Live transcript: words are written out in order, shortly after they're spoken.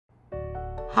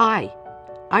Hi,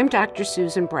 I'm Dr.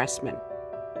 Susan Bressman.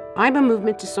 I'm a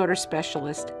movement disorder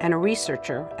specialist and a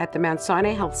researcher at the Mount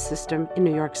Sinai Health System in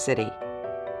New York City.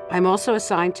 I'm also a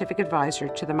scientific advisor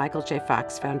to the Michael J.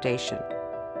 Fox Foundation.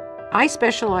 I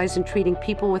specialize in treating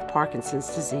people with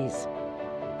Parkinson's disease.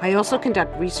 I also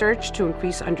conduct research to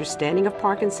increase understanding of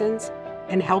Parkinson's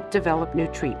and help develop new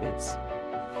treatments.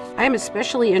 I am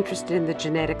especially interested in the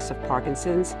genetics of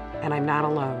Parkinson's, and I'm not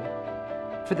alone.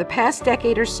 For the past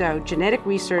decade or so, genetic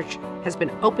research has been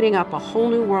opening up a whole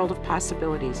new world of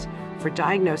possibilities for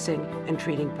diagnosing and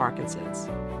treating Parkinson's.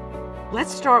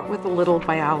 Let's start with a little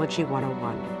Biology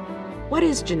 101. What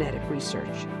is genetic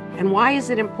research, and why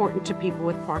is it important to people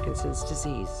with Parkinson's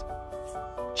disease?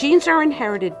 Genes are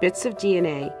inherited bits of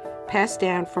DNA passed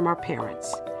down from our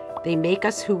parents. They make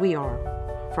us who we are,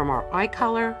 from our eye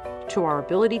color to our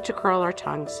ability to curl our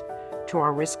tongues to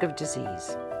our risk of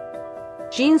disease.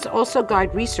 Genes also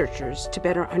guide researchers to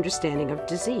better understanding of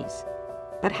disease.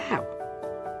 But how?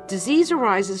 Disease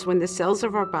arises when the cells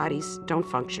of our bodies don't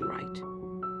function right.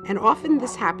 And often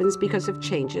this happens because of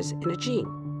changes in a gene.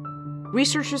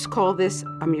 Researchers call this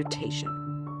a mutation.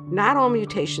 Not all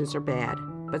mutations are bad,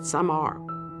 but some are,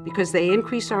 because they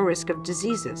increase our risk of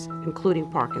diseases, including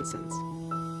Parkinson's.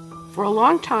 For a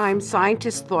long time,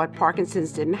 scientists thought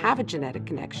Parkinson's didn't have a genetic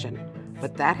connection,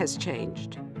 but that has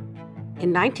changed.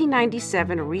 In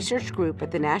 1997, a research group at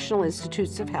the National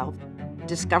Institutes of Health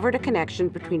discovered a connection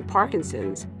between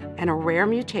Parkinson's and a rare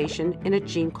mutation in a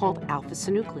gene called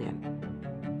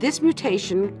alpha-synuclein. This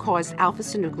mutation caused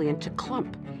alpha-synuclein to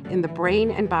clump in the brain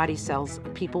and body cells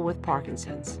of people with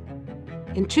Parkinson's.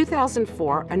 In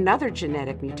 2004, another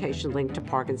genetic mutation linked to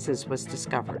Parkinson's was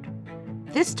discovered,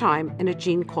 this time in a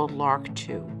gene called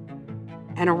LRRK2.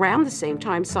 And around the same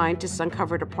time, scientists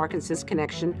uncovered a Parkinson's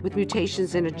connection with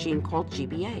mutations in a gene called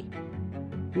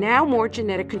GBA. Now more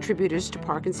genetic contributors to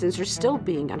Parkinson's are still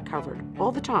being uncovered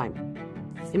all the time.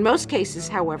 In most cases,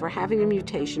 however, having a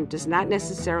mutation does not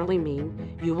necessarily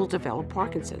mean you will develop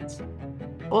Parkinson's.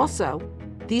 Also,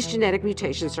 these genetic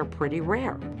mutations are pretty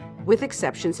rare, with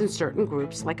exceptions in certain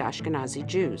groups like Ashkenazi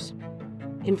Jews.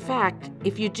 In fact,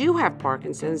 if you do have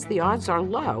Parkinson's, the odds are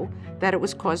low that it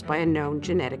was caused by a known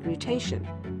genetic mutation.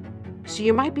 So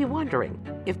you might be wondering,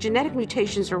 if genetic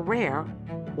mutations are rare,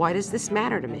 why does this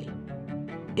matter to me?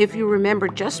 If you remember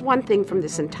just one thing from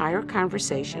this entire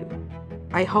conversation,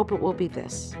 I hope it will be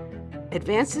this.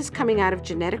 Advances coming out of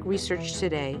genetic research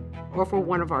today offer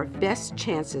one of our best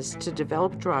chances to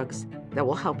develop drugs that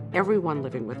will help everyone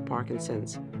living with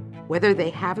Parkinson's, whether they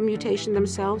have a mutation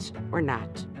themselves or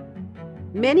not.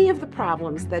 Many of the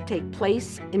problems that take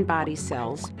place in body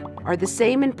cells are the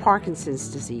same in Parkinson's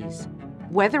disease,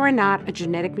 whether or not a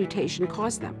genetic mutation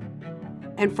caused them.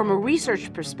 And from a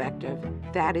research perspective,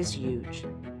 that is huge.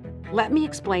 Let me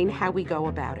explain how we go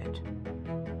about it.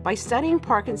 By studying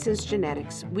Parkinson's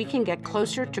genetics, we can get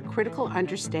closer to critical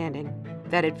understanding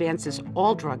that advances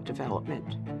all drug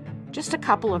development. Just a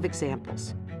couple of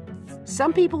examples.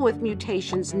 Some people with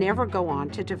mutations never go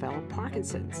on to develop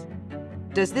Parkinson's.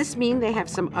 Does this mean they have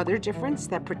some other difference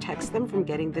that protects them from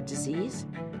getting the disease?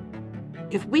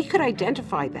 If we could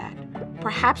identify that,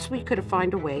 perhaps we could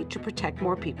find a way to protect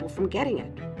more people from getting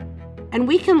it. And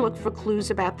we can look for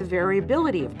clues about the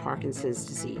variability of Parkinson's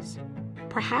disease.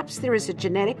 Perhaps there is a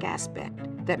genetic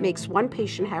aspect that makes one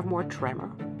patient have more tremor,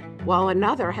 while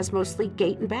another has mostly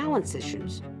gait and balance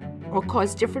issues, or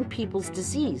cause different people's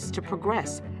disease to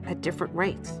progress at different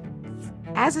rates.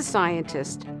 As a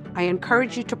scientist, I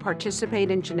encourage you to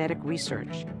participate in genetic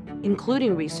research,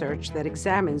 including research that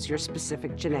examines your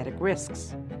specific genetic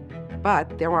risks.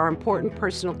 But there are important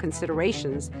personal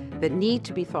considerations that need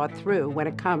to be thought through when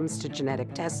it comes to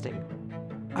genetic testing.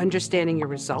 Understanding your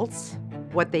results,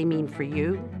 what they mean for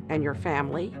you and your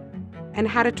family, and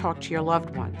how to talk to your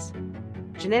loved ones.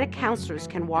 Genetic counselors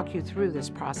can walk you through this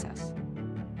process.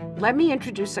 Let me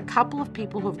introduce a couple of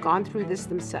people who have gone through this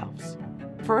themselves.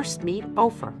 First, meet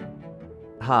Ofer.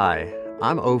 Hi,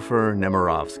 I'm Ofer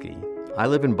Nemirovsky. I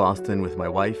live in Boston with my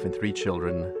wife and 3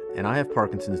 children, and I have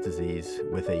Parkinson's disease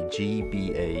with a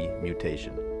GBA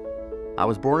mutation. I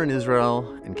was born in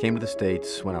Israel and came to the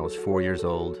States when I was 4 years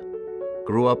old.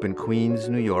 Grew up in Queens,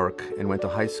 New York, and went to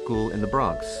high school in the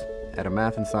Bronx at a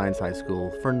math and science high school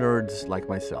for nerds like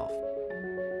myself.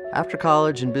 After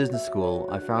college and business school,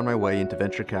 I found my way into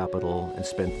venture capital and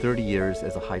spent 30 years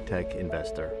as a high-tech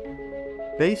investor.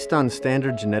 Based on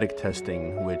standard genetic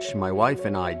testing, which my wife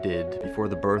and I did before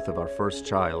the birth of our first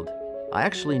child, I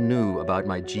actually knew about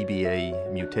my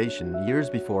GBA mutation years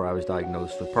before I was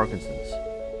diagnosed with Parkinson's.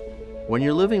 When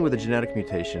you're living with a genetic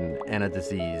mutation and a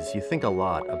disease, you think a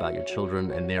lot about your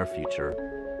children and their future.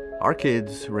 Our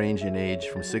kids range in age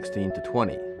from 16 to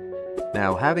 20.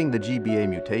 Now, having the GBA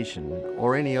mutation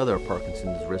or any other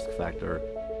Parkinson's risk factor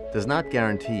does not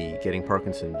guarantee getting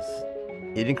Parkinson's.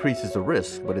 It increases the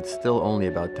risk, but it's still only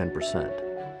about 10%.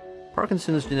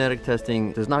 Parkinson's genetic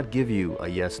testing does not give you a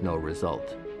yes/no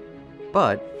result.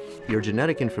 But your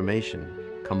genetic information,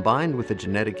 combined with the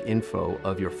genetic info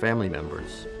of your family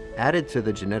members, added to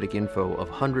the genetic info of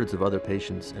hundreds of other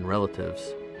patients and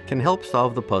relatives, can help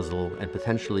solve the puzzle and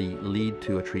potentially lead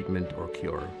to a treatment or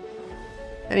cure.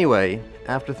 Anyway,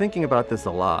 after thinking about this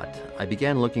a lot, I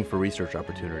began looking for research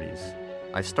opportunities.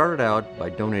 I started out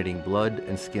by donating blood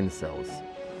and skin cells,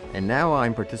 and now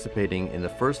I'm participating in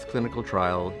the first clinical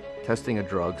trial testing a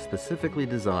drug specifically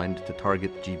designed to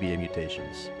target GBA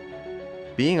mutations.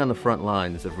 Being on the front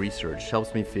lines of research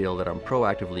helps me feel that I'm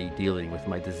proactively dealing with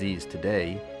my disease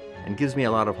today and gives me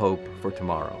a lot of hope for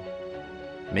tomorrow.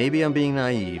 Maybe I'm being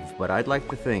naive, but I'd like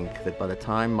to think that by the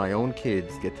time my own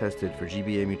kids get tested for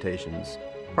GBA mutations,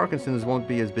 Parkinson's won't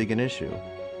be as big an issue,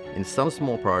 in some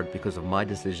small part because of my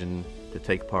decision to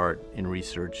take part in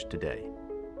research today.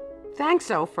 Thanks,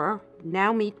 Ofer.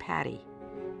 Now meet Patti.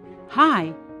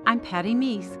 Hi, I'm Patti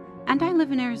Meese, and I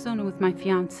live in Arizona with my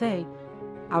fiancé.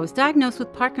 I was diagnosed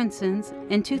with Parkinson's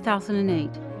in 2008,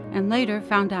 and later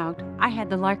found out I had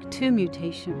the LRRK2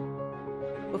 mutation.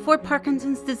 Before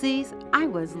Parkinson's disease, I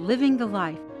was living the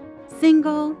life,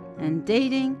 single and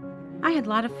dating. I had a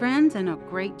lot of friends and a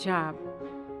great job.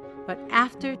 But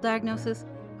after diagnosis,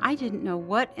 I didn't know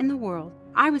what in the world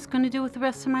I was going to do with the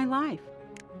rest of my life.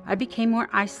 I became more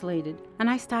isolated, and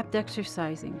I stopped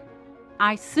exercising.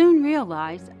 I soon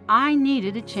realized I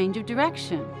needed a change of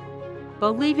direction.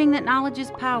 Believing that knowledge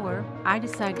is power, I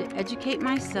decided to educate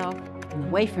myself, and the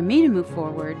way for me to move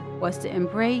forward was to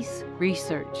embrace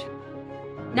research.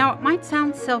 Now, it might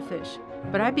sound selfish,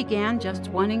 but I began just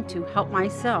wanting to help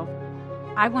myself.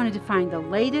 I wanted to find the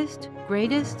latest,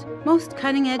 greatest, most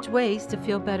cutting-edge ways to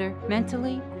feel better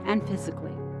mentally and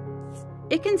physically.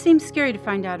 It can seem scary to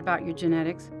find out about your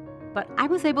genetics, but I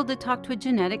was able to talk to a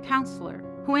genetic counselor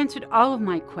who answered all of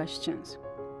my questions.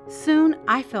 Soon,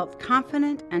 I felt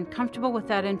confident and comfortable with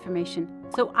that information,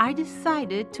 so I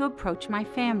decided to approach my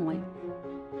family.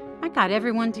 I got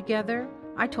everyone together.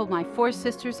 I told my 4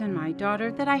 sisters and my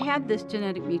daughter that I had this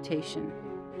genetic mutation,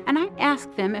 and I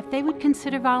asked them if they would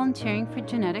consider volunteering for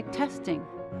genetic testing.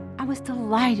 I was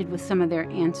delighted with some of their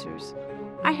answers.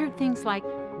 I heard things like,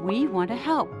 "We want to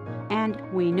help," and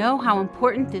 "We know how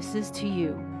important this is to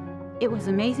you." It was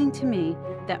amazing to me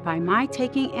that by my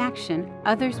taking action,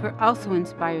 others were also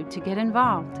inspired to get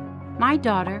involved. My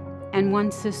daughter and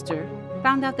 1 sister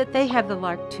found out that they have the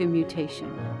LRRK2 mutation.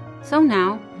 So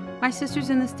now, my sister's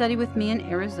in the study with me in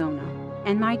Arizona,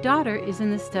 and my daughter is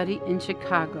in the study in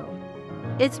Chicago.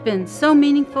 It's been so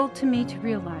meaningful to me to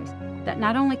realize that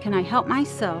not only can I help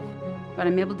myself, but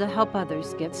I'm able to help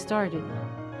others get started.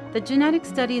 The genetic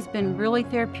study has been really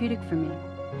therapeutic for me,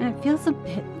 and it feels a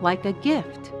bit like a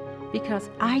gift, because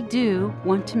I do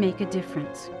want to make a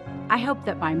difference. I hope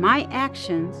that by my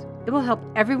actions, it will help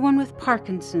everyone with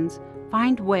Parkinson's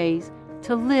find ways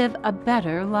to live a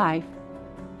better life.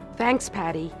 Thanks,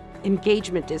 Patti.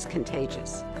 Engagement is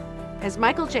contagious. As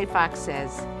Michael J. Fox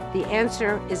says, the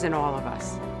answer is in all of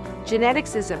us.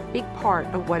 Genetics is a big part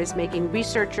of what is making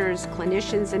researchers,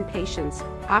 clinicians, and patients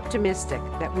optimistic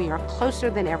that we are closer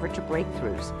than ever to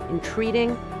breakthroughs in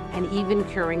treating and even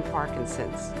curing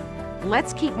Parkinson's.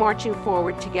 Let's keep marching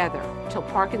forward together till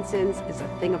Parkinson's is a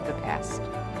thing of the past.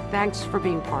 Thanks for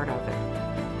being part of it.